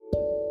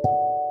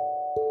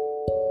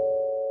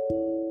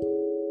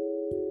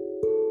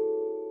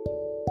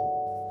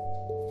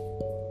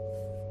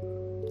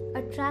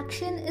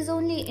attraction is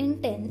only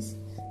intense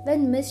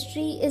when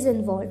mystery is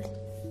involved.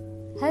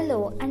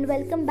 Hello and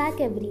welcome back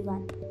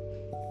everyone.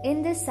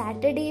 In this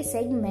Saturday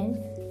segment,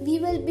 we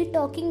will be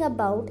talking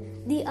about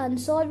the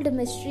unsolved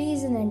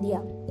mysteries in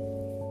India.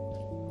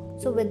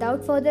 So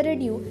without further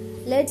ado,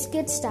 let's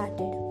get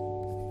started.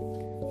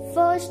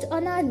 First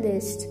on our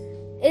list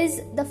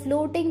is the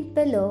floating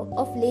pillar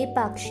of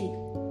Lepakshi,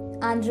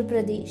 Andhra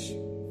Pradesh.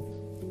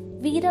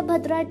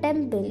 Veerabhadra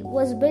temple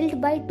was built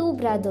by two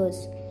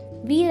brothers,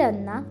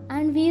 Veeranna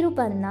and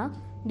Veerupanna,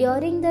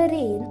 during the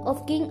reign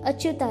of King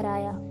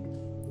Achyutaraya.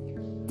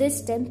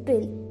 This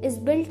temple is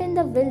built in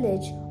the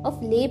village of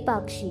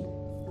Lepakshi,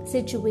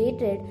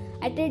 situated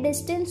at a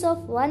distance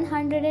of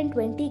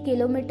 120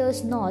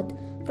 kilometers north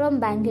from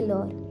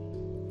Bangalore.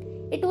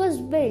 It was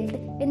built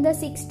in the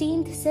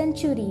 16th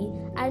century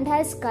and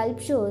has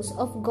sculptures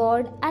of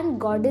god and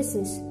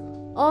goddesses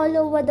all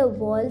over the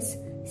walls,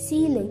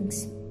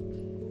 ceilings.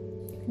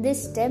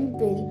 This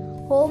temple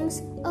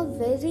homes a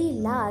very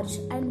large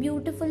and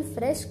beautiful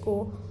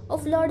fresco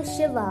of Lord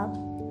Shiva,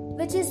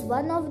 which is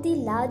one of the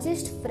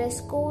largest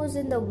frescoes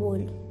in the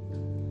world.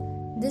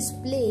 This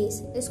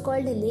place is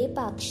called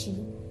Lepakshi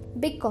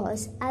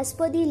because, as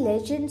per the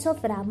legends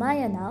of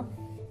Ramayana,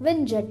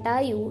 when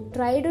Jatayu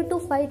tried to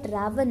fight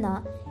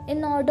Ravana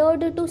in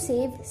order to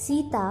save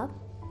Sita,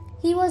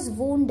 he was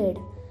wounded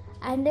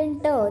and in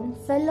turn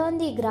fell on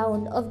the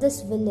ground of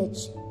this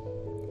village.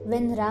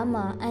 When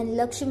Rama and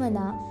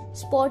Lakshmana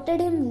spotted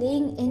him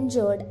laying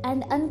injured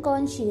and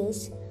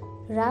unconscious,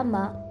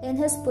 Rama, in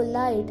his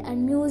polite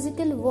and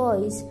musical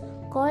voice,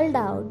 called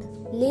out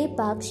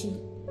Lepakshi,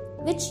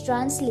 which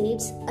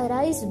translates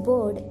 "arise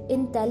bird"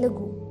 in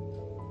Telugu.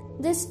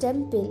 This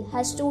temple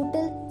has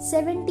total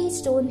 70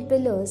 stone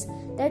pillars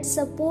that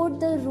support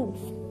the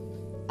roof.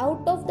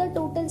 Out of the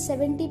total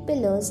 70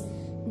 pillars,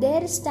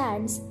 there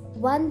stands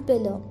one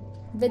pillar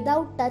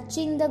without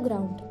touching the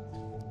ground.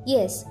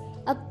 Yes,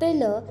 a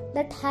pillar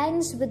that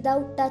hangs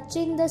without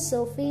touching the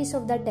surface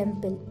of the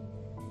temple.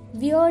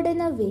 Weird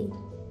in a way.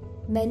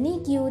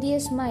 Many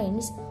curious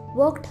minds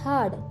worked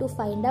hard to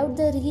find out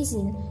the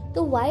reason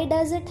to why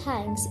does it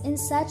hangs in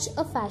such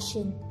a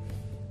fashion.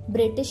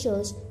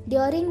 Britishers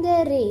during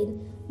their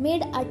reign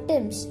made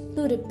attempts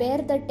to repair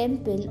the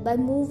temple by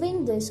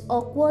moving this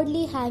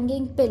awkwardly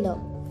hanging pillar,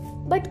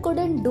 but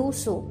couldn't do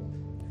so.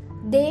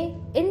 They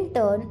in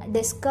turn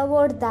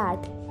discovered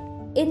that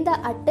in the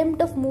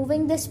attempt of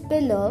moving this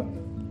pillar,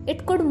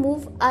 it could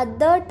move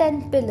other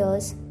 10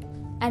 pillars,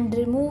 and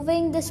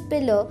removing this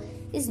pillar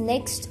is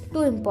next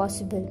to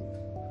impossible.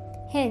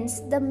 Hence,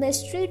 the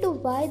mystery to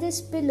why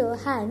this pillar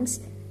hangs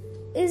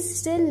is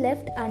still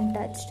left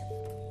untouched.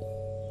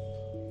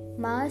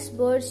 Mass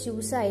bird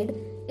suicide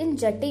in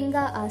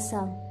Jatinga,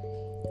 Assam.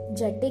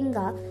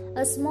 Jatinga,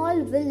 a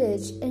small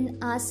village in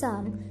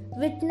Assam,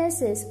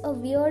 witnesses a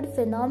weird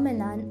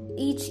phenomenon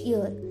each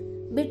year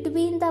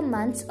between the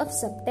months of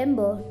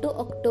September to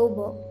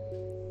October,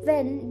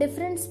 when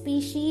different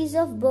species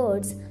of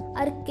birds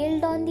are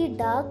killed on the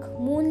dark,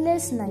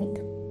 moonless night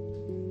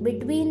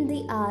between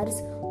the hours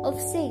of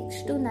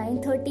 6 to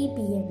 9:30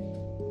 p.m.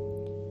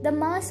 The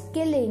mass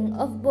killing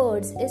of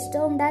birds is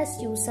termed as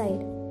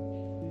suicide.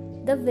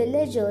 The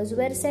villagers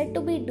were said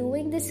to be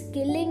doing this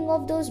killing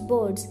of those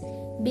birds,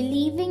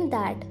 believing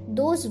that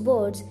those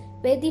birds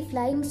were the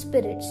flying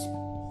spirits.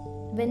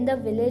 When the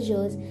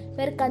villagers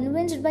were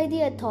convinced by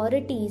the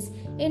authorities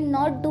in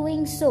not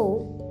doing so,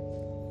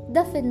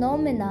 the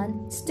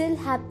phenomenon still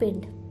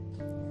happened.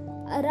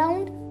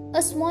 Around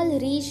a small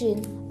region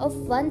of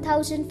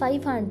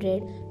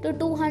 1500 to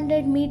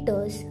 200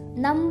 meters,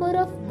 number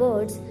of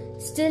birds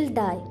still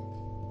die.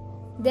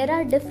 There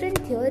are different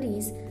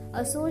theories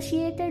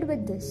associated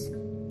with this.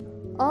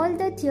 All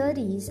the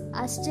theories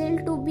are still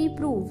to be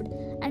proved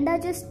and are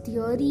just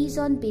theories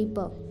on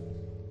paper.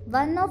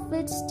 One of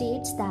which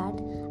states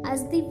that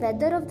as the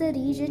weather of the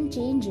region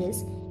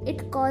changes,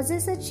 it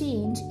causes a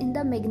change in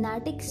the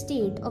magnetic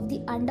state of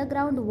the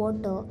underground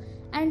water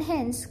and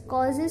hence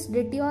causes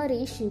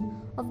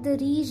deterioration of the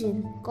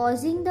region,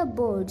 causing the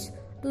birds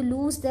to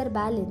lose their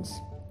balance,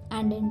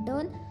 and in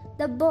turn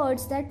the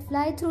birds that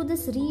fly through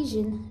this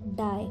region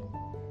die.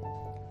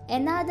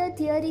 Another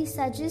theory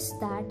suggests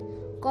that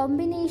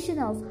combination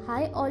of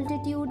high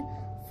altitude,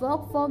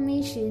 fog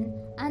formation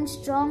and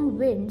strong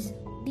winds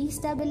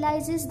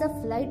destabilizes the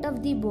flight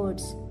of the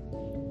birds.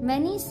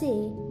 Many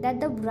say that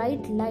the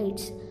bright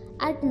lights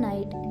at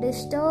night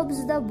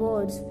disturbs the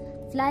birds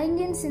flying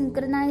in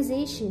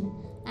synchronization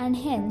and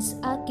hence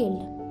are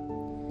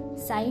killed.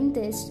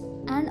 Scientists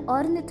and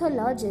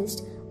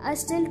ornithologists are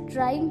still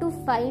trying to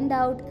find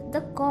out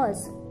the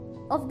cause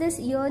of this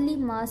yearly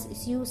mass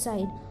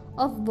suicide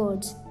of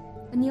birds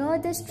near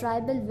this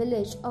tribal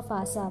village of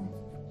Assam.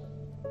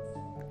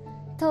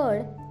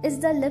 Third is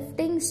the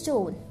lifting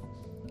stone.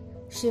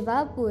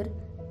 Shivapur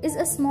is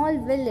a small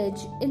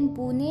village in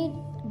Pune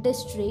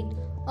district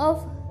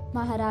of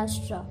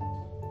Maharashtra.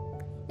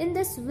 In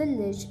this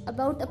village,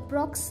 about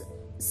approx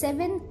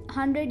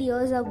 700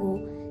 years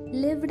ago,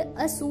 lived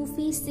a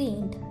Sufi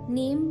saint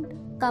named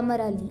Kamar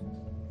Ali,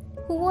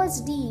 who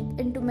was deep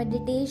into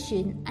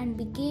meditation and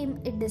became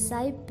a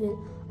disciple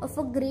of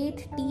a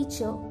great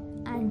teacher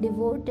and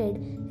devoted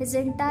his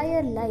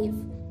entire life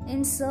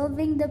in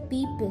serving the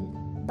people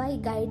by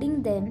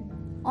guiding them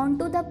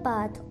onto the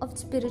path of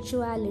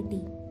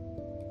spirituality.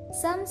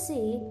 Some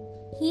say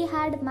he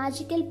had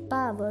magical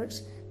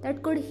powers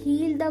that could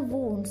heal the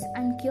wounds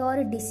and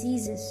cure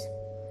diseases.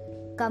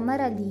 Qamar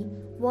Ali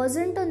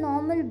wasn't a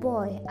normal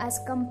boy as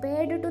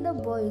compared to the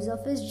boys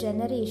of his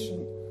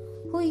generation,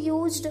 who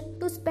used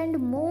to spend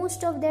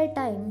most of their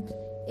time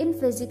in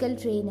physical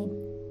training.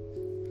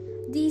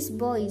 These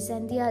boys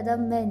and the other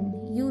men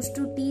used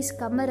to tease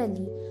Qamar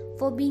Ali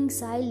for being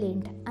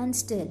silent and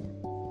still.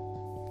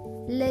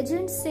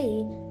 Legends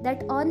say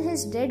that on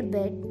his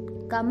deathbed,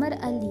 Qamar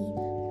Ali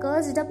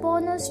cursed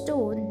upon a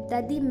stone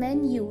that the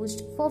men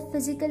used for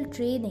physical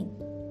training.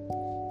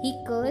 He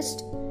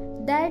cursed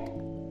that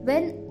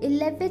when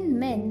 11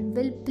 men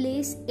will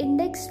place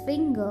index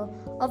finger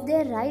of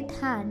their right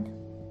hand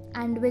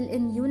and will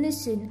in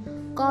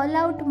unison call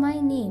out my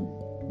name,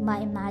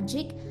 my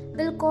magic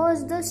will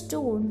cause the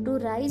stone to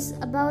rise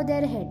above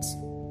their heads.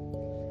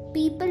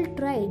 People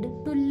tried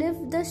to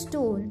lift the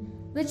stone,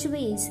 which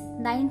weighs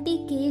 90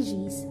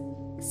 kgs,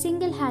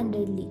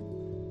 single-handedly,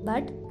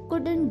 but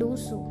couldn't do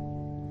so.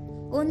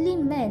 Only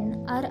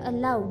men are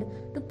allowed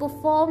to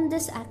perform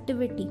this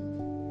activity.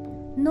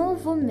 No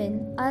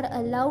women are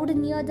allowed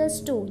near the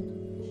stone,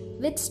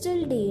 which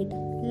till date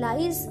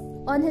lies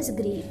on his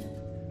grave.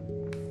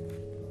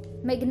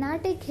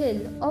 Magnetic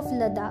Hill of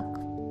Ladakh.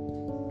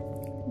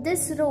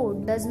 This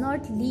road does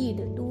not lead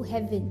to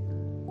heaven.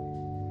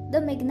 The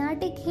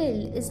Magnetic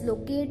Hill is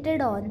located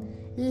on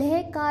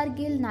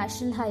Leh-Kargil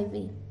National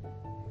Highway.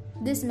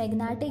 This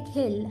magnetic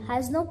hill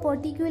has no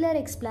particular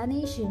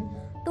explanation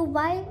to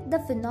why the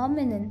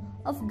phenomenon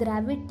of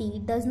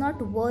gravity does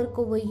not work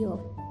over here.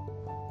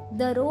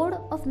 The road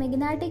of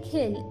Magnetic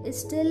Hill is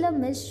still a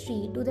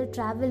mystery to the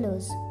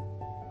travelers.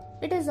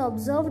 It is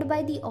observed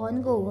by the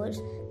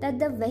ongoers that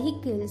the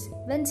vehicles,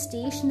 when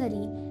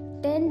stationary,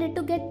 tend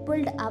to get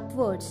pulled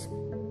upwards,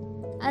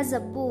 as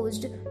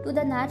opposed to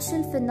the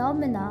natural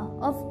phenomena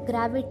of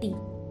gravity.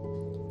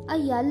 A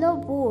yellow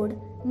board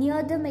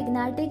near the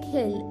Magnetic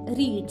Hill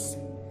reads,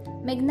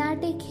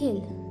 "Magnetic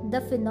Hill,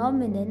 the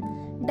phenomenon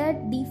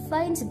that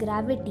defines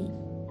gravity.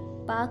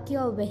 Park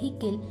your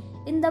vehicle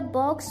in the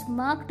box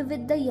marked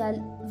with the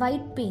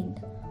white paint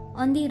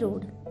on the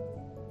road.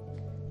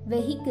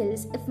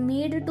 Vehicles, if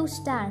made to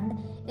stand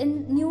in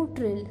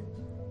neutral,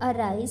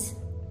 arise,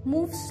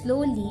 move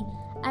slowly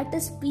at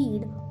a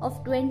speed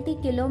of 20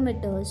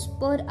 km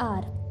per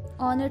hour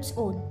on its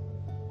own."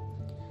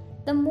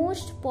 The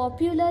most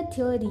popular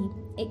theory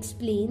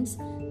explains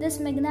this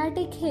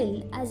magnetic hill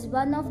as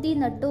one of the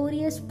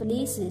notorious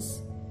places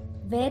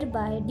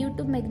whereby, due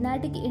to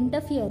magnetic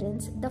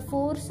interference, the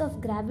force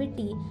of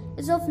gravity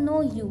is of no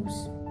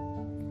use.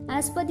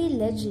 As per the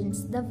legends,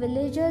 the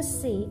villagers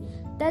say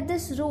that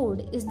this road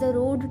is the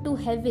road to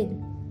heaven,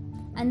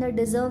 and the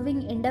deserving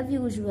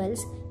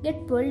individuals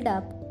get pulled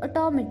up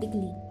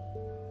automatically.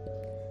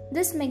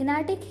 This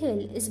magnetic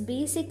hill is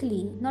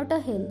basically not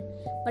a hill,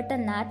 but a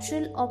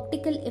natural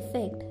optical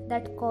effect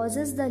that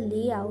causes the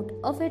layout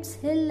of its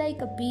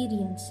hill-like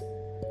appearance.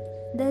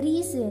 The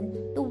reason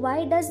to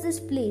why does this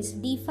place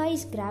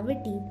defies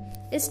gravity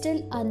is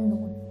still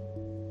unknown.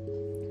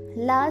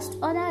 Last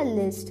on our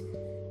list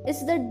is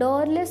the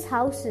doorless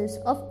houses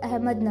of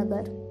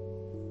Ahmednagar.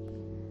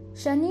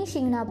 Shani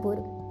Shingnapur,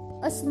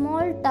 a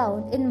small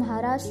town in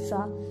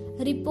Maharashtra,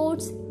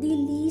 reports the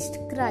least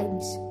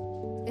crimes.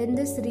 In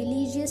this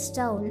religious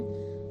town,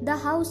 the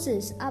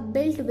houses are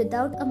built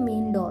without a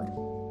main door.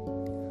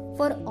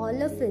 For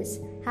all of us,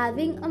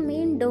 having a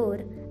main door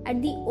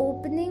at the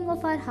opening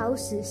of our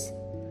houses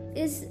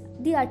is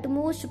the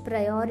utmost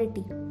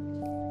priority.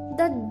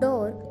 The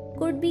door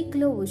could be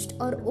closed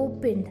or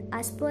opened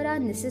as per our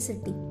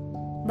necessity.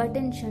 But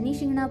in Shani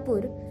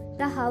Shingnapur,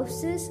 the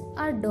houses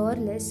are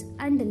doorless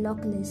and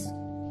lockless.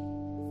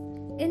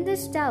 In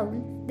this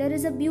town, there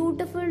is a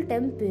beautiful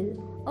temple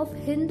of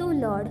Hindu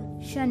Lord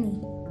Shani,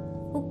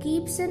 who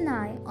keeps an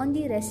eye on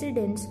the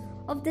residents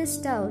of this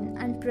town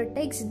and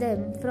protects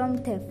them from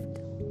theft.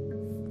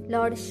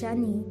 Lord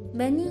Shani,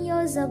 many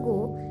years ago,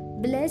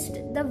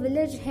 blessed the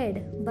village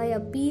head by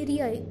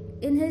appearing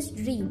in his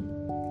dream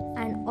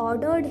and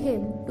ordered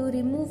him to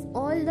remove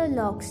all the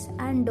locks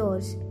and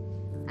doors,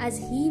 as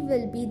he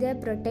will be their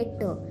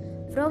protector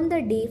from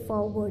the day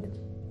forward.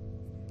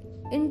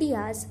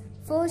 India's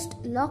first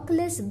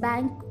lockless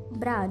bank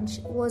branch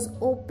was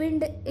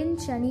opened in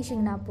Shani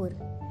Shingnapur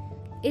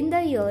in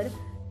the year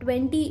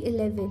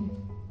 2011.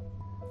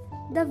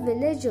 The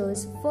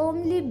villagers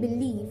firmly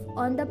believe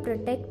on the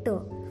protector,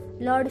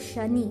 Lord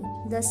Shani,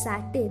 the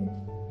Saturn.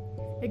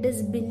 It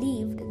is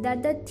believed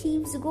that the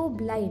thieves go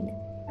blind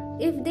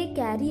if they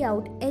carry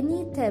out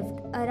any theft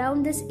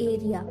around this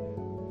area,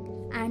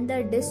 and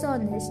the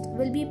dishonest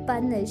will be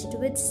punished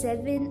with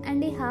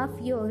 7.5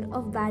 years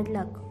of bad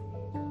luck.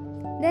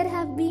 There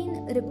have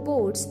been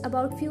reports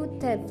about few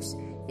thefts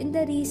in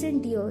the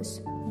recent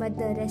years, but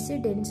the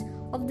residents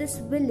of this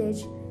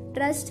village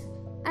trust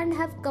and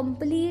have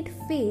complete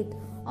faith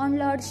on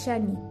Lord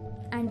Shani,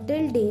 and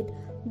till date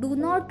do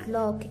not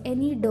lock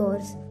any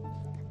doors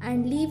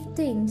and leave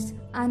things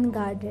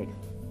unguarded.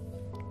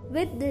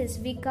 With this,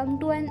 we come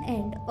to an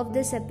end of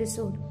this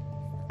episode.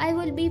 I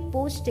will be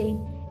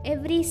posting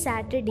every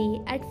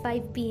Saturday at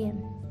 5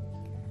 pm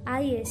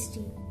IST.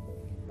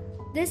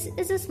 This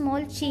is a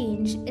small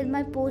change in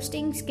my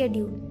posting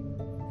schedule.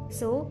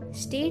 So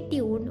stay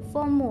tuned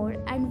for more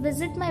and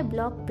visit my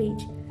blog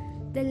page,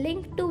 the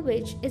link to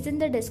which is in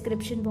the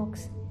description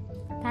box.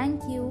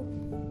 Thank you.